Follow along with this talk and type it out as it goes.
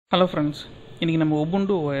Hello friends, இன்றைக்கி நம்ம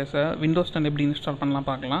Ubuntu OS-ஐ Windows 10 எப்படி இன்ஸ்டால் பண்ணலாம்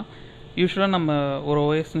பார்க்கலாம். யூஸ்வலாக நம்ம ஒரு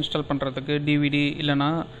OS இன்ஸ்டால் பண்ணுறதுக்கு DVD இல்லைனா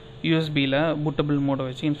யூஎஸ்பியில் bootable மோடை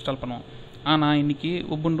வச்சு இன்ஸ்டால் பண்ணுவோம். ஆனால் இன்றைக்கி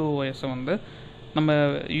Ubuntu OS-ஐ வந்து நம்ம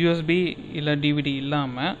யூஎஸ்பி இல்லை DVD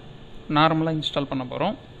இல்லாமல் நார்மலாக இன்ஸ்டால் பண்ண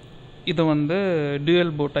போகிறோம். இது வந்து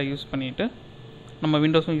டியூயல் போட்டாக யூஸ் பண்ணிவிட்டு நம்ம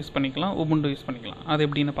விண்டோஸும் யூஸ் பண்ணிக்கலாம், Ubuntu யூஸ் பண்ணிக்கலாம். அது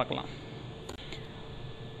எப்படின்னு பார்க்கலாம்.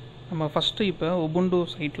 நம்ம ஃபஸ்ட்டு இப்போ Ubuntu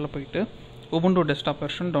சைட்டில் போயிட்டு Ubuntu desktop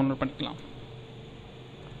version download பண்ணிக்கலாம்.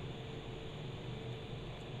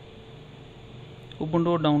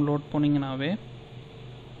 Ubuntu download போனீங்கனாவே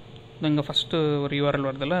இங்கே ஃபஸ்ட்டு ஒரு URL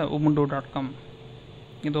வருதில்ல ubuntu.com,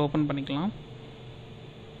 இதை ஓப்பன் பண்ணிக்கலாம்.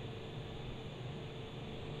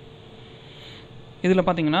 இதில்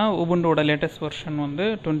பார்த்தீங்கன்னா Ubuntuவோட லேட்டஸ்ட் வெர்ஷன் வந்து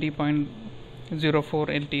 20.04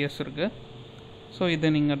 LTS இருக்குது. ஸோ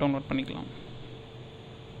இதை நீங்கள் டவுன்லோட் பண்ணிக்கலாம்.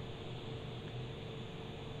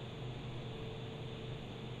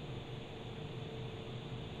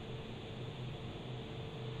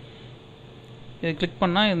 இதை கிளிக்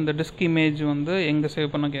பண்ணால் இந்த டிஸ்க் இமேஜ் வந்து எங்கே சேவ்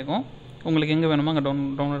பண்ண கேட்கும். உங்களுக்கு எங்கே வேணுமோ அங்கே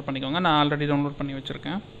டவுன்லோட் பண்ணிக்கோங்க. நான் ஆல்ரெடி டவுன்லோட் பண்ணி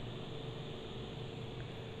வச்சுருக்கேன்.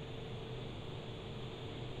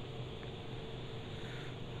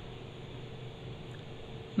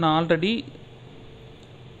 நான் ஆல்ரெடி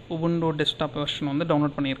Ubuntu டெஸ்க்டாப் வெர்ஷன் வந்து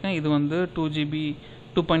டவுன்லோட் பண்ணியிருக்கேன். இது வந்து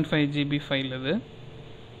 2.5 GB ஃபைல். இது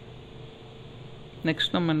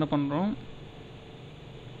நெக்ஸ்ட் நம்ம என்ன பண்ணுறோம்,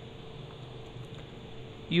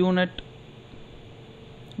 யூனிட்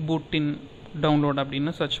பூட்டின் டவுன்லோட்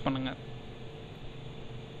அப்படின்னு சர்ச் பண்ணுங்கள்.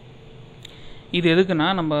 இது எதுக்குன்னா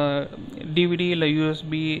நம்ம DVD இல்லை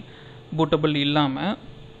யூஎஸ்பி bootable இல்லாமல்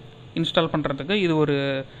இன்ஸ்டால் பண்ணுறதுக்கு இது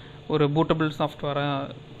ஒரு bootable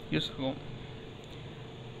சாஃப்ட்வேராக யூஸ் ஆகும்.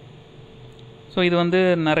 ஸோ இது வந்து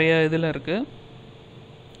நிறைய இதில் இருக்குது.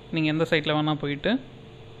 நீங்கள் எந்த சைட்டில் வேணால் போயிட்டு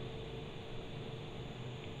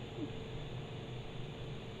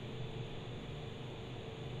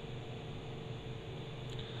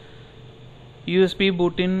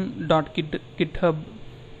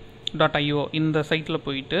usbbootin.github.io இந்த சைட்டில்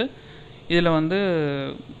போயிட்டு இதில் வந்து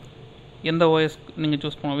எந்த OS நீங்கள்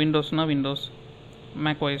சூஸ் பண்ணுவோம், விண்டோஸ்னால் Windows,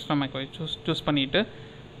 make OSனால் make OS choose பண்ணிவிட்டு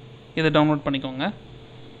இதை டவுன்லோட் பண்ணிக்கோங்க.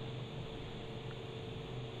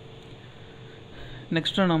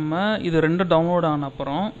 நெக்ஸ்ட்டு நம்ம இது ரெண்டு டவுன்லோட் ஆன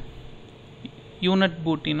அப்புறம் யூனிட்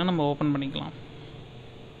பூட்டினை நம்ம ஓப்பன் பண்ணிக்கலாம்.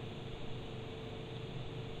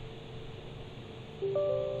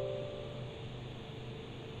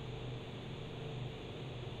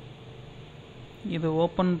 இது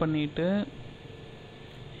ஓப்பன் பண்ணிவிட்டு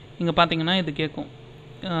இங்கே பார்த்தீங்கன்னா இது கேட்கும்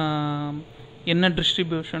என்ன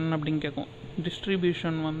டிஸ்ட்ரிபியூஷன் அப்படின்னு கேட்கும்.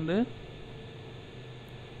 டிஸ்ட்ரிபியூஷன் வந்து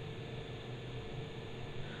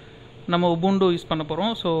நம்ம Ubuntu யூஸ் பண்ண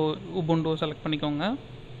போகிறோம். ஸோ Ubuntu செலக்ட் பண்ணிக்கோங்க.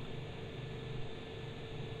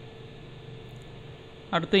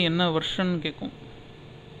 அடுத்து என்ன வெர்ஷன் கேட்கும்.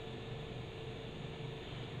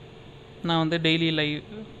 நான் வந்து டெய்லி லைவ்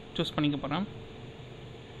சூஸ் பண்ணிக்க போகிறேன்.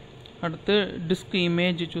 அடுத்து டிஸ்க்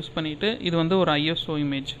இமேஜ் சூஸ் பண்ணிவிட்டு இது வந்து ஒரு ISO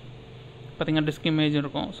இமேஜ் பார்த்திங்கன்னா டிஸ்க் இமேஜ்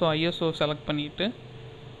இருக்கும். ஸோ ISO செலக்ட் பண்ணிவிட்டு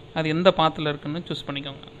அது எந்த பாத்தில் இருக்குன்னு சூஸ்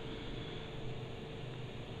பண்ணிக்கோங்க.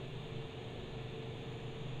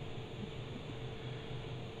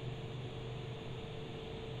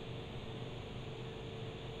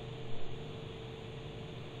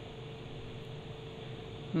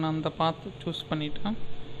 நான் அந்த பாத்து சூஸ் பண்ணிவிட்டேன்.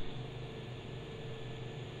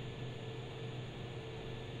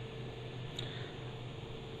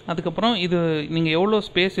 அதுக்கப்புறம் இது நீங்கள் எவ்வளோ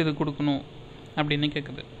ஸ்பேஸ் இது கொடுக்கணும் அப்படின்னு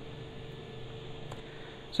கேட்குது.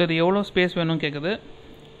 ஸோ இது எவ்வளோ ஸ்பேஸ் வேணும் கேட்குது.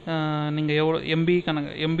 நீங்கள் எவ்வளோ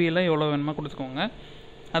எம்பியில் எவ்வளோ வேணுமா கொடுத்துக்கோங்க.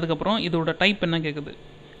 அதுக்கப்புறம் இதோட டைப் என்ன கேட்குது.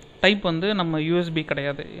 டைப் வந்து நம்ம யூஎஸ்பி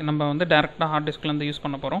கிடையாது, நம்ம வந்து டேரெக்டாக ஹார்ட் டிஸ்க்லேருந்து யூஸ்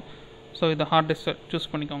பண்ண போகிறோம். ஸோ இது ஹார்ட் டிஸ்க்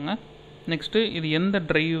சூஸ் பண்ணிக்கோங்க. நெக்ஸ்ட்டு இது எந்த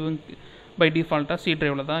ட்ரைவ் பை டிஃபால்ட்டாக C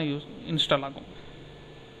ட்ரைவில் தான் இன்ஸ்டால் ஆகும்.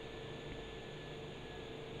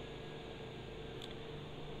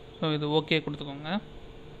 ஸோ இது ஓகே கொடுத்துக்கோங்க.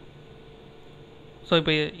 ஸோ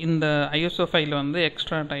இப்போ இந்த ISO ஃபைல் வந்து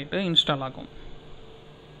எக்ஸ்ட்ராக்ட் ஆகிட்டு இன்ஸ்டால் ஆகும்.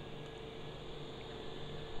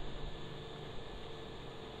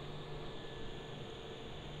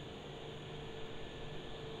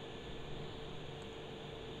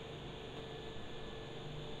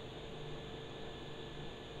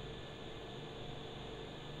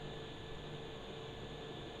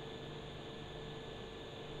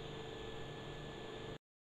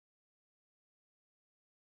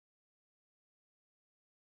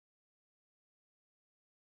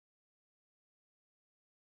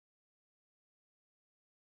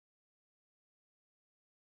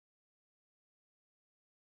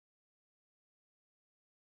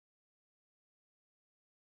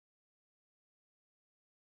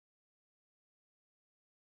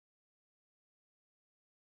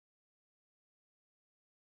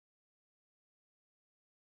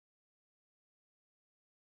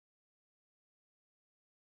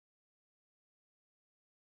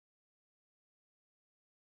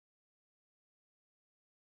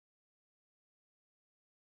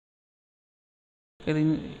 இது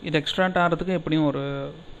எக்ஸ்ட்ராக்ட் ஆகிறதுக்கு எப்படியும் ஒரு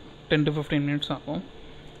 10 to 15 மினிட்ஸ் ஆகும்.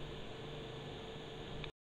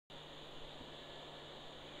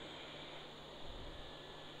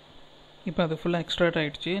 இப்போ அது ஃபுல்லாக எக்ஸ்ட்ராக்ட்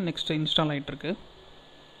ஆகிடுச்சு. நெக்ஸ்ட் இன்ஸ்டால் ஆகிட்டுருக்கு.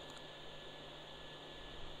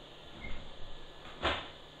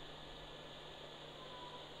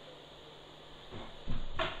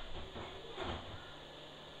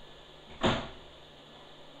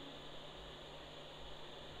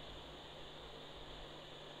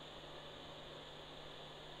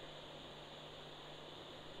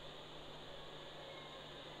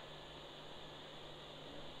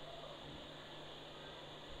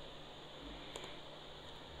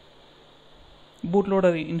 பூட்லோட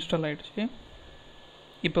இன்ஸ்டால் ஆகிடுச்சு.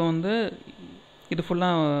 இப்போ வந்து இது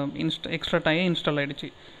ஃபுல்லாக எக்ஸ்ட்ராக்ட் ஆகி இன்ஸ்டால் ஆகிடுச்சு.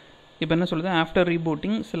 இப்போ என்ன சொல்லுது, after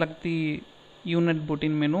rebooting select the unit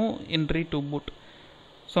Putin menu entry to boot.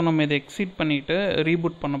 So நம்ம இதை எக்ஸிட் பண்ணிவிட்டு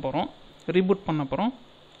ரீபூட் பண்ண போகிறோம். ரீபூட் பண்ண போகிறோம்.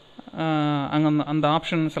 அங்கே அந்த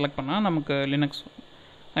ஆப்ஷன் செலக்ட் பண்ணால் நமக்கு லினக்ஸ்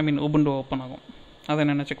உபுண்டு ஓப்பன் ஆகும். அதை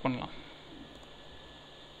என்னென்ன செக் பண்ணலாம்.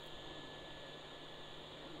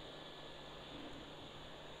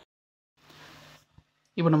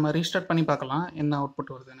 இப்போ நம்ம ரீஸ்டார்ட் பண்ணி பார்க்கலாம் என்ன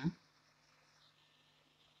அவுட்புட் வருதுன்னு.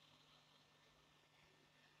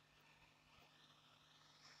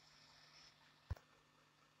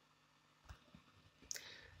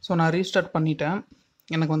 ஸோ நான் ரீஸ்டார்ட் பண்ணிட்டேன்.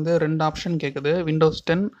 எனக்கு வந்து 2 ஆப்ஷன் கேட்குது. விண்டோஸ்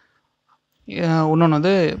 10, இன்னொன்று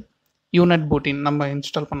வந்து யூனிட் பூட்டின் நம்ம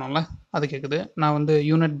இன்ஸ்டால் பண்ணோம்ல அது கேட்குது. நான் வந்து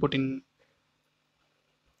யூனிட் பூட்டின்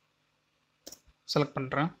செலக்ட்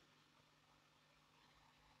பண்ணுறேன்.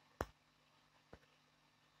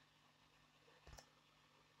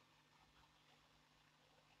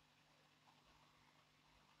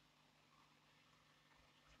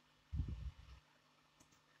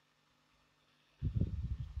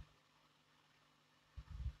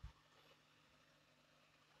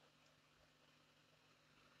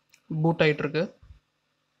 பூட் ஆகிட்டுருக்கு.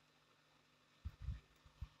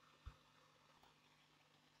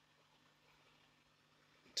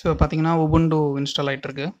 ஸோ பார்த்தீங்கன்னா உபுண்டு இன்ஸ்டால்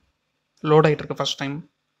ஆகிட்டுருக்கு. லோட் ஆகிட்டுருக்கு ஃபஸ்ட் டைம்.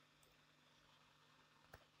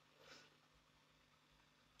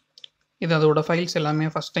 இது அதோட ஃபைல்ஸ் எல்லாமே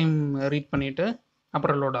ஃபஸ்ட் டைம் ரீட் பண்ணிவிட்டு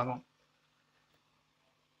அப்புறம் லோட் ஆகும்.